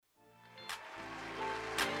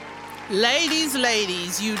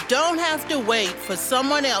Ladies, you don't have to wait for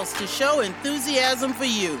someone else to show enthusiasm for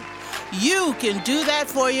you. You can do that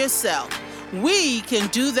for yourself. We can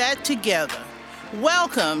do that together.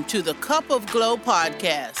 Welcome to the Cup of Glow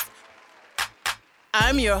podcast.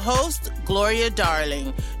 I'm your host, Gloria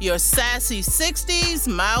Darling, your sassy 60s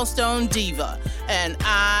milestone diva, and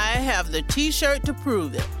I have the t-shirt to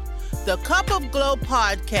prove it. The Cup of Glow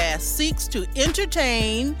podcast seeks to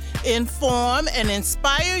entertain, inform, and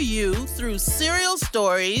inspire you through serial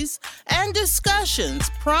stories and discussions,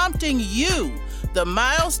 prompting you, the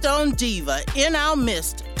milestone diva in our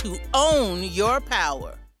midst, to own your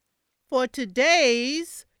power. For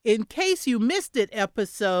today's In Case You Missed It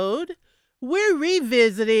episode, we're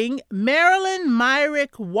revisiting Marilyn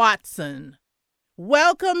Myrick Watson.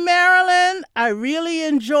 Welcome, Marilyn. I really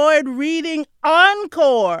enjoyed reading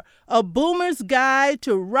Encore, A Boomer's Guide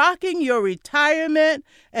to Rocking Your Retirement,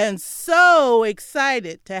 and so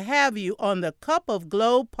excited to have you on the Cup of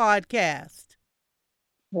Glow podcast.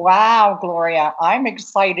 Wow, Gloria, I'm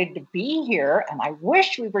excited to be here, and I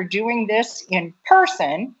wish we were doing this in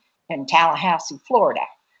person in Tallahassee, Florida.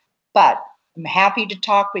 But I'm happy to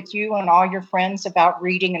talk with you and all your friends about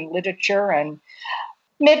reading and literature and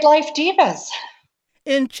midlife divas.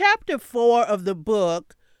 In chapter 4 of the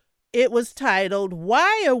book, it was titled,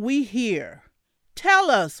 Why Are We Here? Tell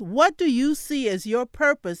us, what do you see as your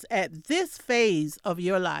purpose at this phase of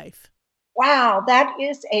your life? Wow, that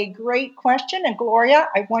is a great question. And Gloria,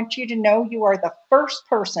 I want you to know you are the first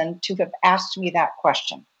person to have asked me that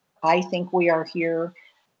question. I think we are here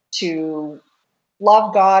to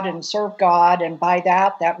love God and serve God. And by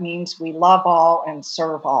that means we love all and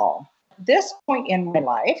serve all. This point in my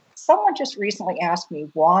life, someone just recently asked me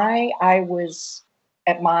why I was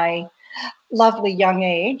at my lovely young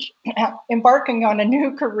age embarking on a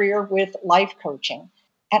new career with life coaching.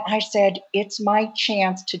 And I said, it's my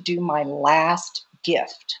chance to do my last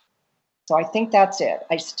gift. So I think that's it.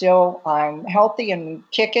 I'm healthy and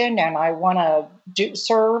kicking, and I want to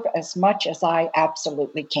serve as much as I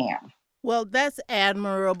absolutely can. Well, that's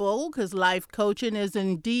admirable, because life coaching is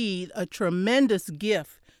indeed a tremendous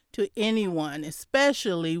gift to anyone,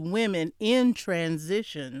 especially women in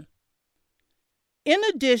transition. In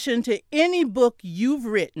addition to any book you've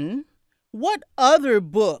written, what other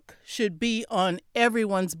book should be on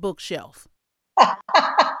everyone's bookshelf?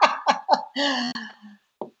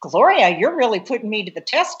 Gloria, you're really putting me to the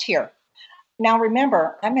test here. Now,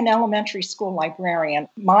 remember, I'm an elementary school librarian.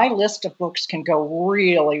 My list of books can go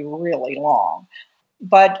really, really long.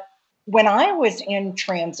 But when I was in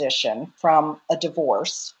transition from a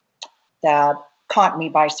divorce that caught me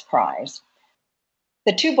by surprise,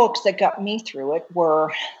 the two books that got me through it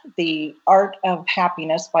were The Art of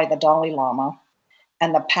Happiness by the Dalai Lama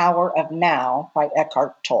and The Power of Now by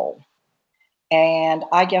Eckhart Tolle. And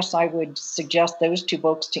I guess I would suggest those two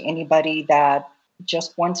books to anybody that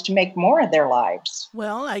just wants to make more of their lives.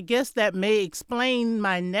 Well, I guess that may explain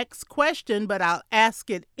my next question, but I'll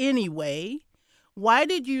ask it anyway. Why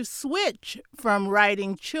did you switch from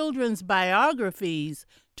writing children's biographies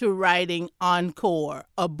to writing Encore,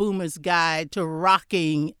 A Boomer's Guide to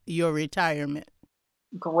Rocking Your Retirement?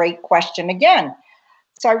 Great question again.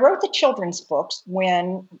 So I wrote the children's books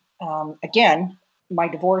when, again, my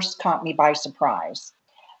divorce caught me by surprise.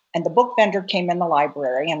 And the book vendor came in the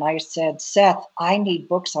library and I said, Seth, I need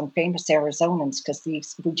books on famous Arizonans because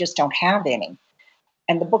we just don't have any.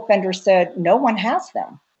 And the book vendor said, no one has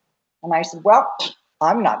them. And I said, well,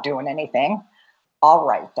 I'm not doing anything. I'll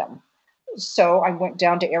write them. So I went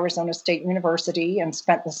down to Arizona State University and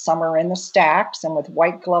spent the summer in the stacks and with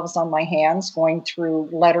white gloves on my hands going through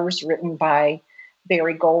letters written by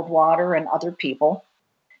Barry Goldwater and other people.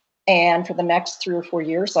 And for the next 3 or 4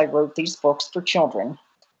 years, I wrote these books for children,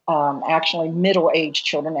 actually middle-aged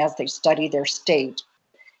children as they study their state.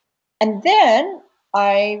 And then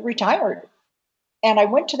I retired. And I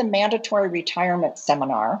went to the mandatory retirement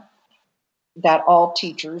seminar that all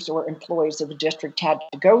teachers or employees of the district had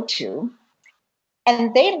to go to.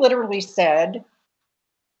 And they literally said,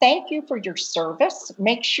 thank you for your service.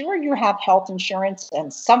 Make sure you have health insurance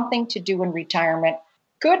and something to do in retirement.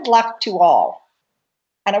 Good luck to all.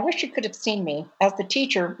 And I wish you could have seen me. As the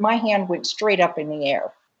teacher, my hand went straight up in the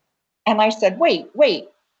air. And I said, wait,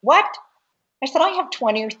 what? I said, I have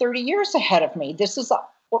 20 or 30 years ahead of me.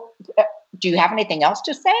 Do you have anything else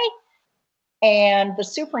to say? And the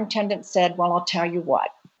superintendent said, well, I'll tell you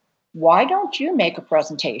what. Why don't you make a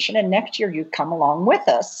presentation and next year you come along with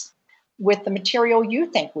us with the material you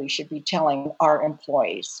think we should be telling our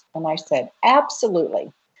employees? And I said,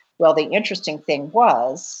 absolutely. Well, the interesting thing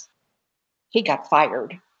was he got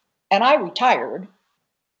fired and I retired.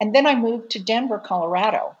 And then I moved to Denver,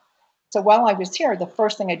 Colorado. So while I was here, the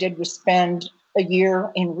first thing I did was spend a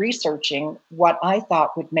year in researching what I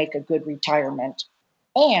thought would make a good retirement.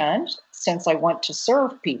 And since I want to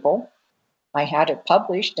serve people, I had it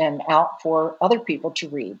published and out for other people to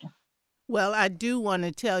read. Well, I do want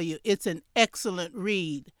to tell you, it's an excellent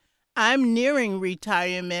read. I'm nearing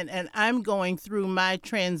retirement and I'm going through my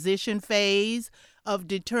transition phase of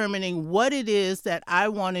determining what it is that I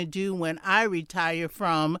want to do when I retire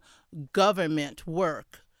from government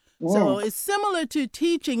work. So Mm. it's similar to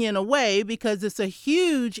teaching in a way because it's a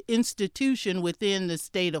huge institution within the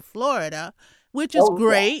state of Florida, which is Oh, yeah.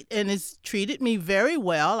 great and it's treated me very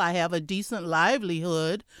well. I have a decent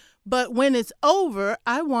livelihood. But when it's over,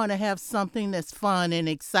 I want to have something that's fun and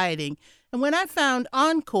exciting. And when I found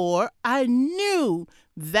Encore, I knew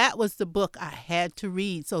that was the book I had to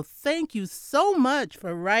read. So thank you so much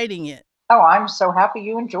for writing it. Oh, I'm so happy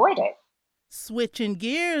you enjoyed it. Switching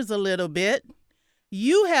gears a little bit,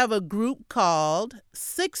 you have a group called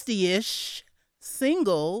 60-ish,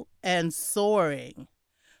 Single and Soaring.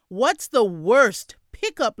 What's the worst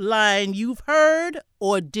pickup line you've heard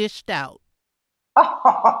or dished out?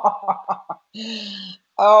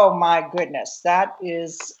 Oh my goodness, that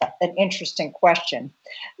is an interesting question.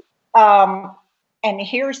 Um, and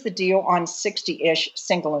here's the deal on 60-ish,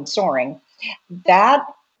 Single and Soaring. That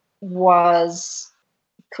was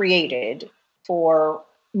created for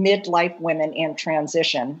midlife women in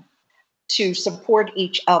transition to support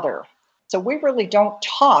each other. So we really don't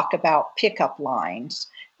talk about pickup lines.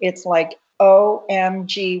 It's like,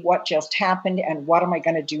 OMG, what just happened and what am I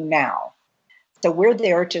going to do now? So we're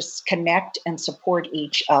there to connect and support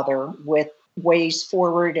each other with ways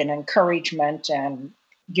forward and encouragement, and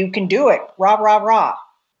you can do it. Rah, rah, rah.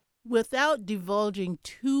 Without divulging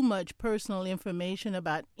too much personal information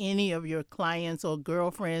about any of your clients or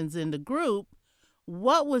girlfriends in the group,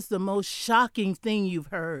 what was the most shocking thing you've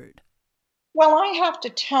heard? Well, I have to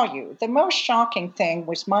tell you, the most shocking thing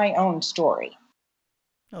was my own story.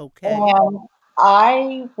 Okay. And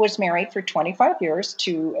I was married for 25 years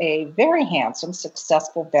to a very handsome,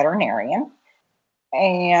 successful veterinarian.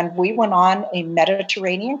 And we went on a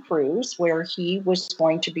Mediterranean cruise where he was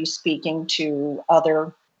going to be speaking to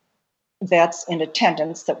other vets in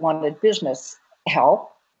attendance that wanted business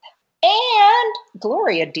help. And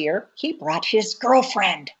Gloria, dear, he brought his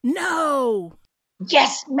girlfriend. No!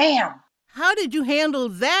 Yes, ma'am. How did you handle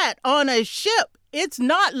that on a ship? It's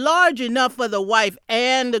not large enough for the wife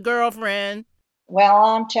and the girlfriend. Well,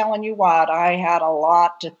 I'm telling you what, I had a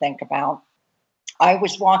lot to think about. I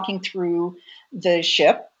was walking through the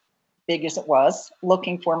ship, big as it was,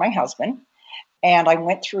 looking for my husband. And I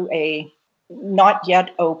went through a not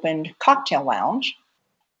yet opened cocktail lounge.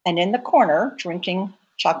 And in the corner, drinking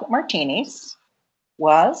chocolate martinis,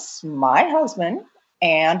 was my husband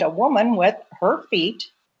and a woman with her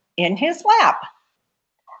feet in his lap.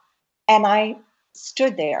 And I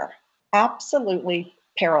stood there, absolutely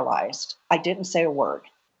paralyzed. I didn't say a word.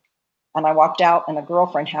 And I walked out, and a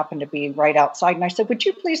girlfriend happened to be right outside. And I said, would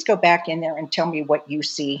you please go back in there and tell me what you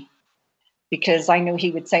see? Because I knew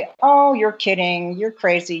he would say, oh, you're kidding. You're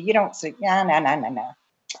crazy. You don't see. No, no, no, no, no.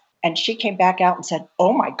 And she came back out and said,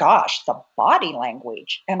 oh my gosh, the body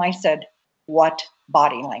language. And I said, what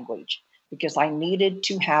body language? Because I needed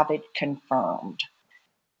to have it confirmed.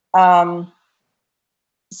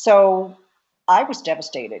 So I was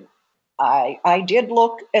devastated. I did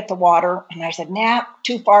look at the water and I said, nah,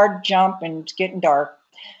 too far to jump and it's getting dark.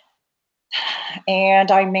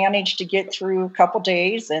 And I managed to get through a couple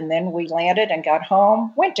days, and then we landed and got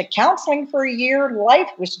home, went to counseling for a year.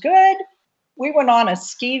 Life was good. We went on a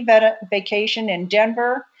ski vacation in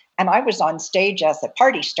Denver, and I was on stage as a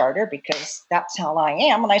party starter because that's how I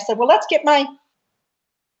am. And I said, well, let's get my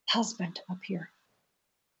husband up here.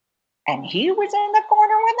 And he was in the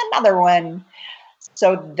corner with another one.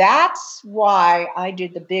 So that's why I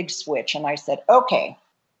did the big switch. And I said, okay,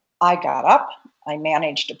 I got up. I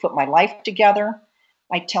managed to put my life together.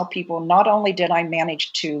 I tell people not only did I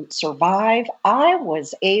manage to survive, I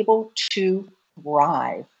was able to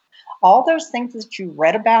thrive. All those things that you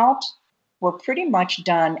read about were pretty much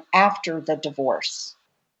done after the divorce.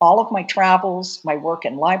 All of my travels, my work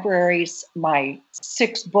in libraries, my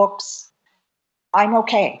 6 books, I'm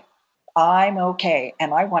okay. I'm okay.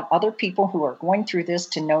 And I want other people who are going through this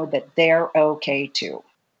to know that they're okay too,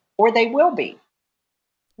 or they will be.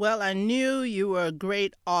 Well, I knew you were a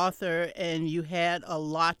great author and you had a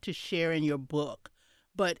lot to share in your book.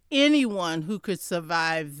 But anyone who could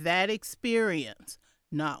survive that experience,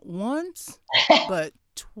 not once, but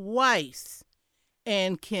twice,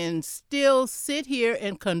 and can still sit here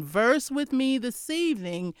and converse with me this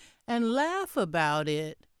evening and laugh about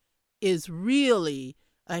it, is really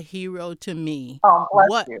a hero to me. Oh, bless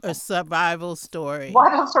What you. a survival story.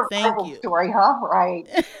 What a Thank survival you. story, huh? Right.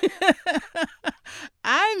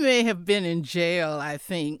 I may have been in jail, I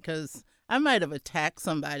think, because I might have attacked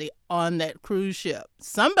somebody on that cruise ship.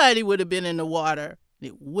 Somebody would have been in the water.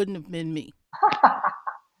 It wouldn't have been me.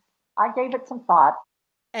 I gave it some thought.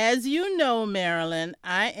 As you know, Marilyn,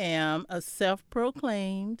 I am a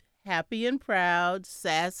self-proclaimed, happy and proud,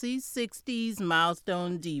 sassy 60s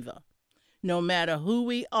milestone diva. No matter who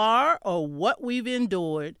we are or what we've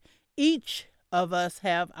endured, each of us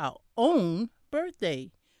have our own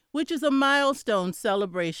birthday, which is a milestone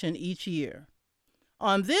celebration each year.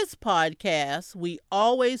 On this podcast, we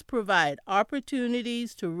always provide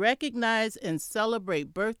opportunities to recognize and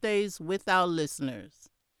celebrate birthdays with our listeners.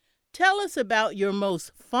 Tell us about your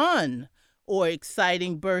most fun or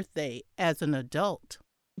exciting birthday as an adult.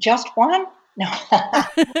 Just one? No.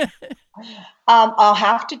 I'll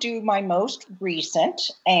have to do my most recent,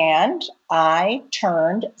 and I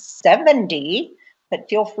turned 70, but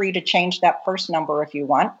feel free to change that first number if you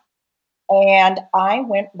want. And I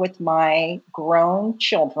went with my grown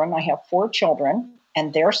children. I have 4 children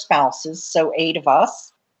and their spouses, so 8 of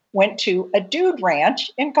us, went to a dude ranch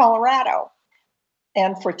in Colorado.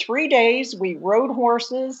 And for 3 days, we rode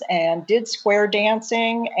horses and did square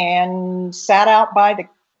dancing and sat out by the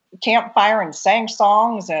campfire and sang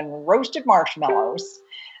songs and roasted marshmallows.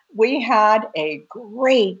 We had a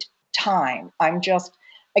great time.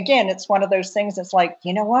 Again, it's one of those things that's like,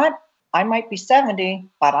 you know what? I might be 70,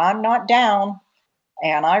 but I'm not down.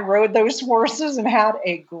 And I rode those horses and had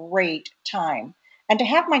a great time. And to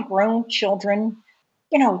have my grown children,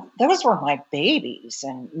 those were my babies.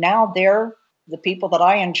 And now they're the people that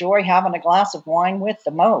I enjoy having a glass of wine with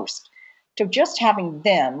the most. So just having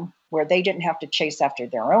them where they didn't have to chase after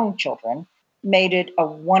their own children made it a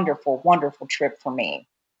wonderful, wonderful trip for me.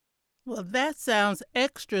 Well, that sounds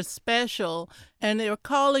extra special. And they're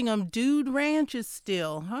calling them dude ranches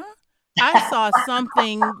still, huh? I saw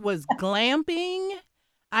something was glamping.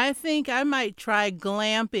 I think I might try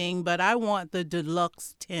glamping, but I want the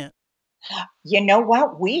deluxe tent. You know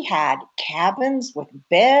what? We had cabins with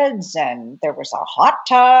beds, and there was a hot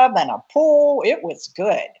tub and a pool. It was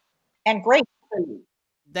good and great food.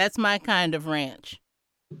 That's my kind of ranch.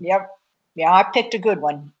 Yep. Yeah, I picked a good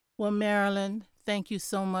one. Well, Marilyn, thank you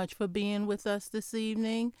so much for being with us this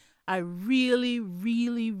evening. I really,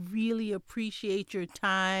 really, really appreciate your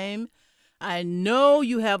time. I know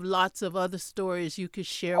you have lots of other stories you could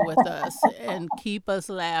share with us and keep us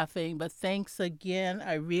laughing, but thanks again.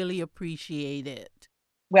 I really appreciate it.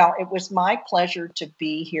 Well, it was my pleasure to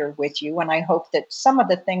be here with you, and I hope that some of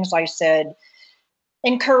the things I said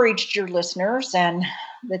encouraged your listeners and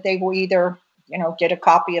that they will either, get a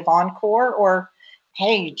copy of Encore or,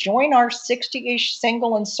 hey, join our 60-ish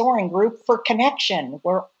single and soaring group for connection.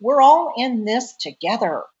 We're all in this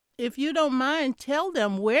together. If you don't mind, tell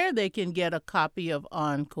them where they can get a copy of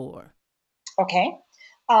Encore. Okay.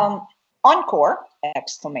 Encore, !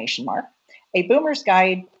 A Boomer's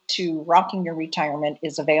Guide to Rocking Your Retirement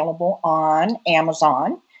is available on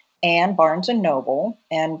Amazon and Barnes & Noble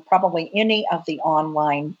and probably any of the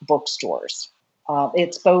online bookstores.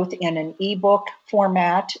 It's both in an ebook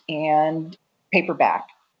format and paperback.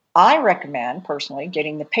 I recommend personally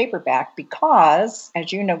getting the paperback because,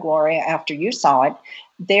 as you know, Gloria, after you saw it,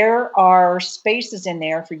 there are spaces in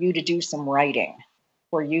there for you to do some writing,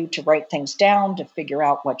 for you to write things down, to figure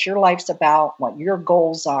out what your life's about, what your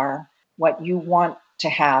goals are, what you want to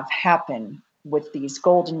have happen with these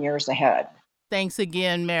golden years ahead. Thanks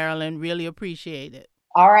again, Marilyn. Really appreciate it.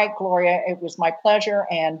 All right, Gloria, it was my pleasure,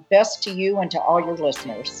 and best to you and to all your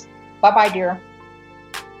listeners. Bye-bye, dear.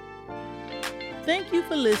 Thank you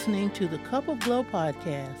for listening to the Cup of Glow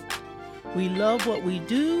podcast. We love what we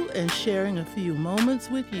do and sharing a few moments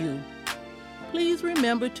with you. Please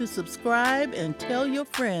remember to subscribe and tell your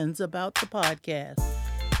friends about the podcast.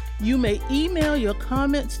 You may email your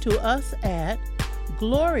comments to us at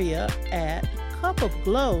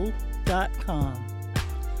gloria@cupofglow.com.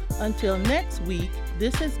 Until next week,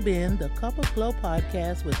 this has been the Cup of Glow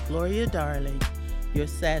podcast with Gloria Darling, your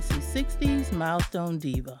sassy 60s milestone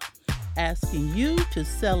diva, asking you to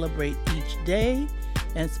celebrate each day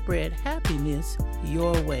and spread happiness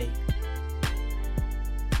your way.